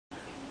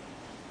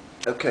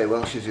Okay,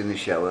 well, she's in the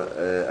shower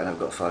and I've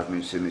got 5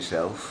 minutes to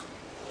myself.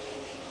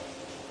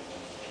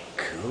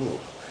 Cool.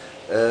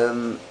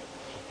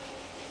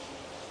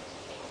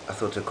 I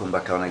thought I'd come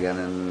back on again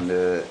and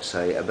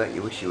say, I bet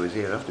you wish you was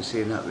here after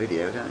seeing that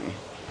video, don't you?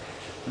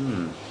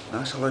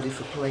 Nice holiday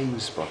for plane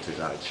spotters,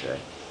 I'd say.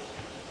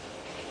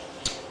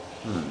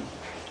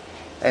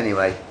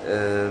 Anyway,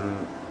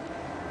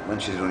 when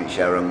she's running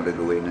shower, I'm going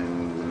to go in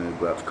and we're going to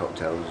go out for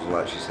cocktails,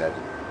 like she said.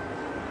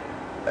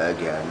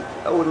 Again.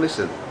 Oh, and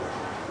listen.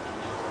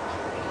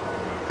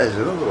 There's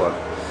another one.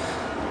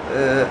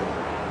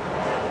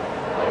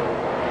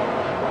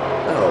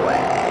 Oh,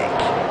 heck.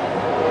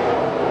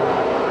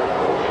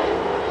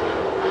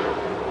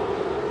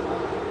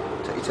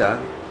 Take your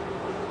time.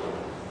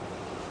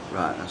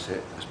 Right, that's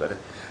it. That's better.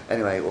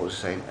 Anyway, what was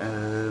I saying?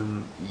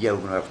 Yeah, we're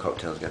going to have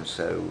cocktails again,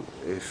 so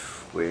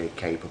if we're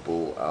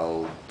capable,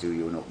 I'll do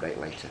you an update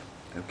later.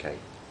 Okay.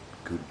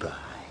 Goodbye.